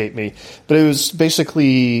names escape me, but it was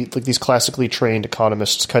basically like these classically trained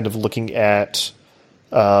economists kind of looking at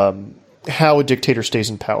how a dictator stays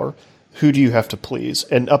in power. Who do you have to please?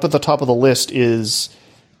 And up at the top of the list is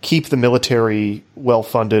keep the military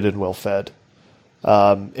well-funded and well-fed.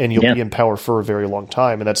 And you'll be in power for a very long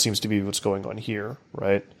time. And that seems to be what's going on here,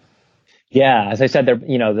 right? Yeah, as I said,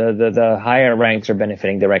 the higher ranks are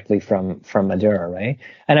benefiting directly from Maduro, right?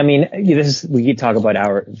 And I mean, we could talk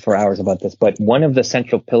for hours about this, but one of the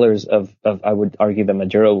central pillars of I would argue the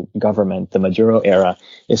Maduro government, the Maduro era,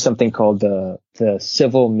 is something called the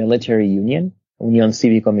Civil Military Union, Unión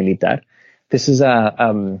Cívico Militar. This is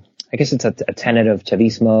I guess it's a tenet of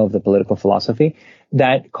Chavismo, of the political philosophy,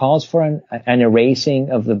 that calls for an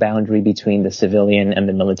erasing of the boundary between the civilian and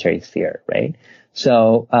the military sphere, right?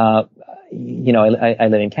 So, I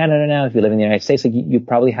live in Canada now. If you live in the United States, like you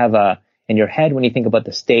probably have in your head, when you think about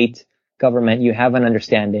the state government, you have an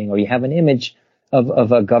understanding or you have an image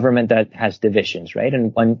of a government that has divisions, right?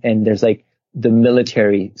 And there's like the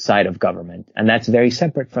military side of government, and that's very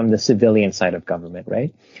separate from the civilian side of government,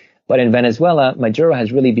 right? But in Venezuela, Maduro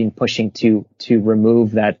has really been pushing to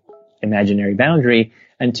remove that imaginary boundary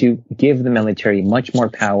and to give the military much more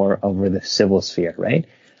power over the civil sphere, right?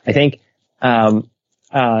 I think,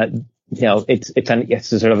 it's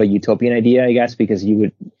sort of a utopian idea, I guess, because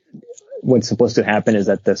what's supposed to happen is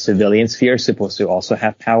that the civilian sphere is supposed to also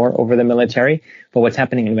have power over the military. But what's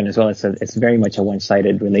happening in Venezuela is it's very much a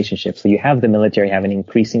one-sided relationship. So you have the military having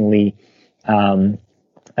increasing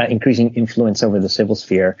influence over the civil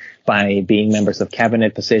sphere by being members of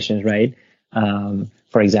cabinet positions, right?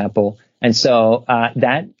 For example. And so,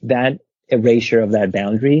 that erasure of that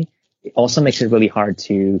boundary it also makes it really hard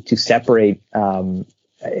to separate.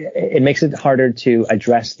 It makes it harder to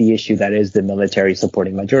address the issue that is the military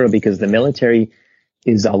supporting Maduro, because the military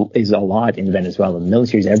is a lot in Venezuela. The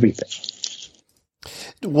military is everything.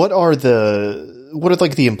 What are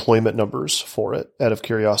like the employment numbers for it, out of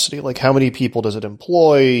curiosity? Like, how many people does it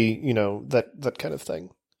employ? You know, that kind of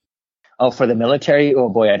thing. Oh, for the military? Oh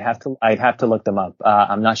boy, I'd have to look them up.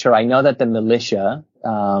 I'm not sure. I know that the militia,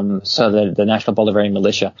 so the National Bolivarian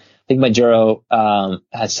Militia, I think Maduro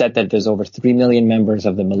has said that there's over 3 million members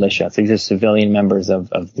of the militia. So these are civilian members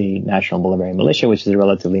of the National Bolivarian Militia, which is a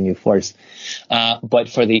relatively new force. But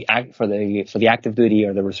for the active duty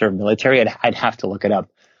or the reserve military, I'd have to look it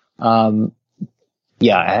up.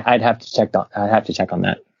 Yeah, I'd have to check on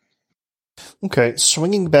that. Okay,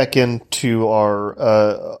 swinging back into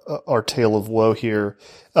our tale of woe here.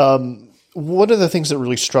 One of the things that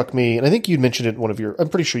really struck me, and I think you'd mentioned it in I'm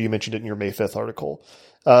pretty sure you mentioned it in your May 5th article,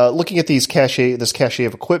 looking at this cache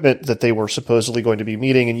of equipment that they were supposedly going to be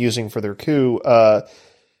meeting and using for their coup,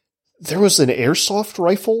 there was an airsoft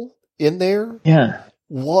rifle in there. Yeah.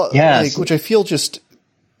 What? Yeah. Which I feel just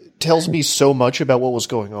tells me so much about what was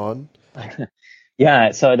going on.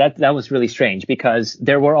 Yeah, so that was really strange, because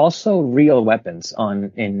there were also real weapons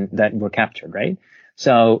that were captured, right?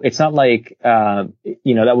 So it's not like, that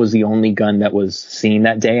was the only gun that was seen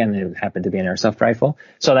that day, and it happened to be an airsoft rifle.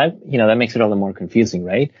 So that makes it all the more confusing,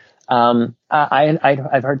 right?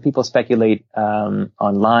 I've heard people speculate,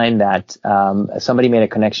 online that, somebody made a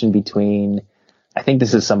connection between, I think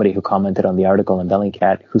this is somebody who commented on the article in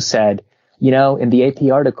Bellingcat, who said, in the AP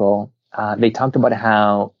article, they talked about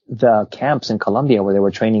how the camps in Colombia where they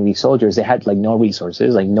were training these soldiers, they had like no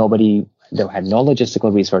resources, they had no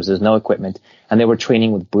logistical resources, no equipment, and they were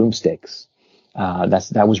training with broomsticks.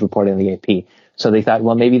 That was reported in the AP. So they thought,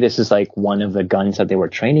 well, maybe this is like one of the guns that they were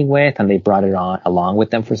training with, and they brought it along with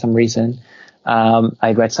them for some reason.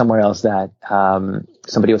 I read somewhere else that,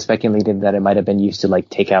 somebody was speculating that it might have been used to like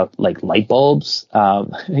take out like light bulbs,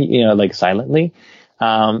 like silently.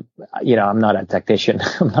 I'm not a tactician.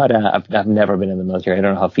 I've never been in the military. I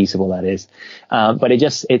don't know how feasible that is. But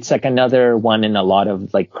it's like another one in a lot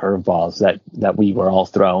of like curveballs that we were all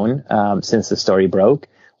thrown, since the story broke.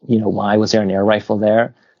 Why was there an air rifle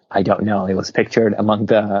there? I don't know. It was pictured among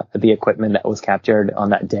the equipment that was captured on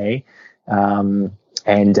that day. And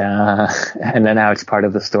then now it's part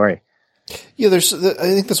of the story. Yeah, I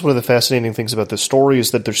think that's one of the fascinating things about this story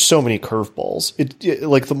is that there's so many curveballs. It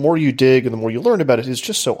like the more you dig and the more you learn about it, it's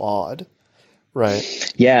just so odd, right?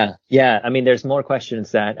 Yeah. I mean, there's more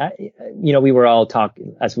questions that we were all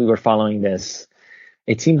talking as we were following this.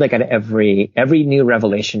 It seemed like at every new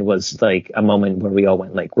revelation was like a moment where we all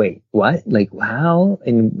went like, wait, what? Like, how?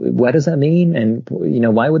 And what does that mean? And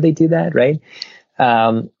why would they do that, right?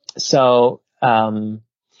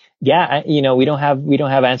 Yeah, we don't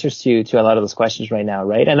have answers to a lot of those questions right now,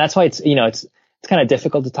 right? And that's why it's kind of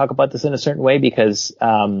difficult to talk about this in a certain way, because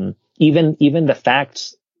even the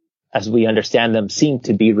facts as we understand them seem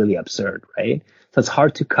to be really absurd, right? So it's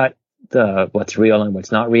hard to cut what's real and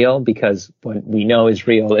what's not real, because what we know is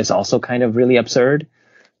real is also kind of really absurd.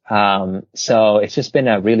 So it's just been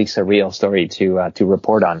a really surreal story to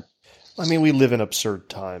report on. I mean, we live in absurd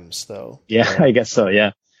times, though. Yeah, right? I guess so.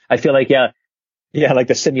 Yeah, I feel like yeah, like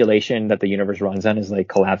the simulation that the universe runs on is like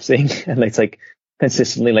collapsing, and it's like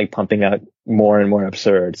consistently like pumping out more and more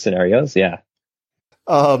absurd scenarios. Yeah.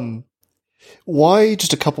 Why?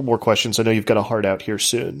 Just a couple more questions. I know you've got a heart out here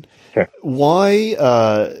soon. Sure.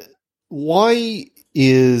 Why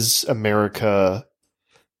is America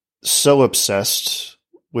so obsessed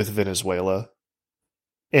with Venezuela?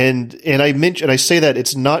 And I say that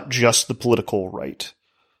it's not just the political right.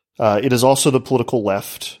 It is also the political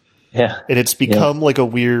left. Yeah. And it's become like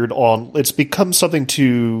it's become something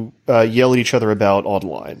to yell at each other about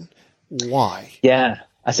online. Why? Yeah.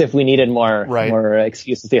 As if we needed more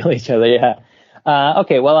excuses to yell at each other. Yeah.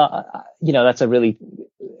 Okay. Well, that's a really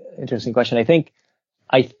interesting question. I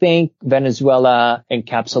think Venezuela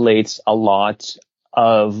encapsulates a lot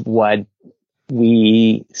of what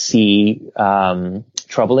we see,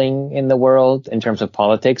 troubling in the world in terms of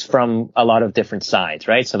politics from a lot of different sides,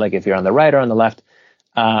 right? So like if you're on the right or on the left,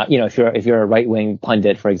 if you're a right-wing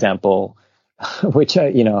pundit, for example, which, not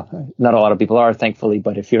a lot of people are, thankfully,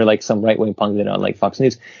 but if you're like some right-wing pundit on like Fox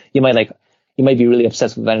News, you might be really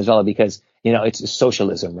obsessed with Venezuela because, it's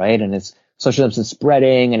socialism, right? And it's socialism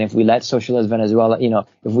spreading. And if we let socialist Venezuela, if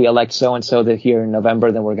we elect so-and-so here in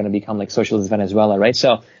November, then we're going to become like socialist Venezuela, right?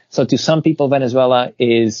 So to some people, Venezuela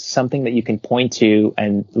is something that you can point to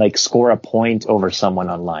and like score a point over someone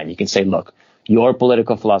online. You can say, look, your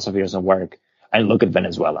political philosophy doesn't work. and look at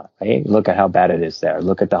Venezuela, right? Look at how bad it is there.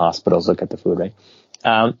 Look at the hospitals, look at the food, right?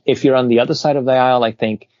 If you're on the other side of the aisle, I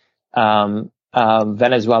think,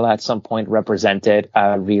 Venezuela at some point represented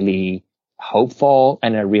a really hopeful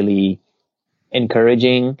and a really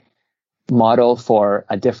encouraging model for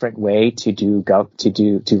a different way to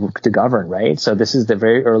govern, right? So this is the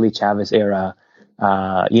very early Chavez era.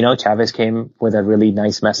 Chavez came with a really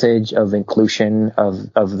nice message of inclusion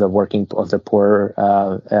of the poor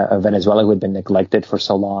of Venezuela, who had been neglected for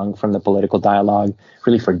so long from the political dialogue,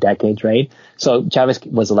 really for decades, right? So Chavez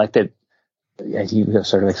was elected, as he was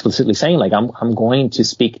sort of explicitly saying, like, I'm going to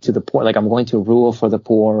speak to the poor, like, I'm going to rule for the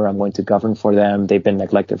poor, I'm going to govern for them. They've been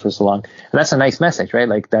neglected for so long. And that's a nice message, right?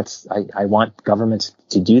 Like, I want governments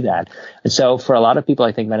to do that. And so for a lot of people,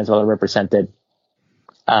 I think Venezuela represented,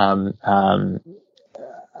 like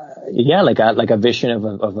a vision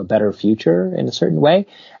of a better future in a certain way.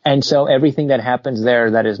 And so everything that happens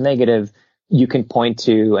there that is negative, you can point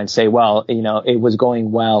to and say, well, it was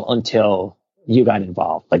going well until you got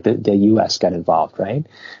involved, like the U.S. got involved, right?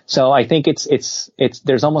 So I think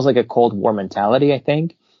there's almost like a Cold War mentality, I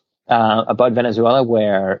think, about Venezuela,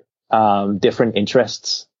 where different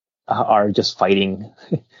interests are just fighting,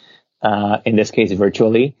 in this case,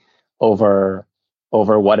 virtually over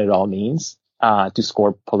what it all means, to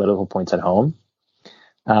score political points at home.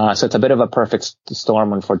 So it's a bit of a perfect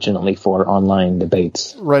storm, unfortunately, for online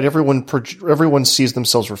debates. Right. Everyone sees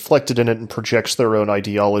themselves reflected in it and projects their own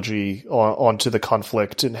ideology onto the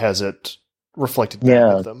conflict and has it reflected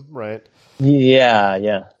back at them. Right.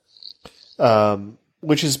 Yeah.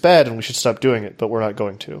 Which is bad, and we should stop doing it, but we're not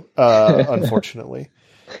going to, unfortunately.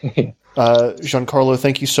 Giancarlo,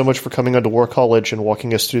 thank you so much for coming onto War College and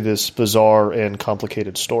walking us through this bizarre and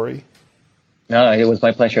complicated story. No, it was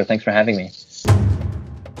my pleasure. Thanks for having me.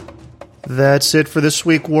 That's it for this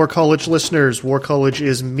week, War College listeners. War College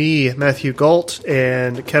is me, Matthew Galt,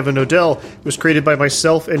 and Kevin Odell. It was created by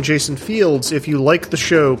myself and Jason Fields. If you like the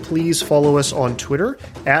show, please follow us on Twitter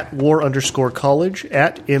at @war_college,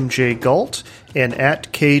 at MJ Galt, and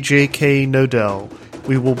at KJK Nodell.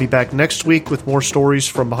 We will be back next week with more stories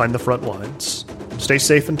from behind the front lines. Stay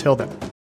safe until then.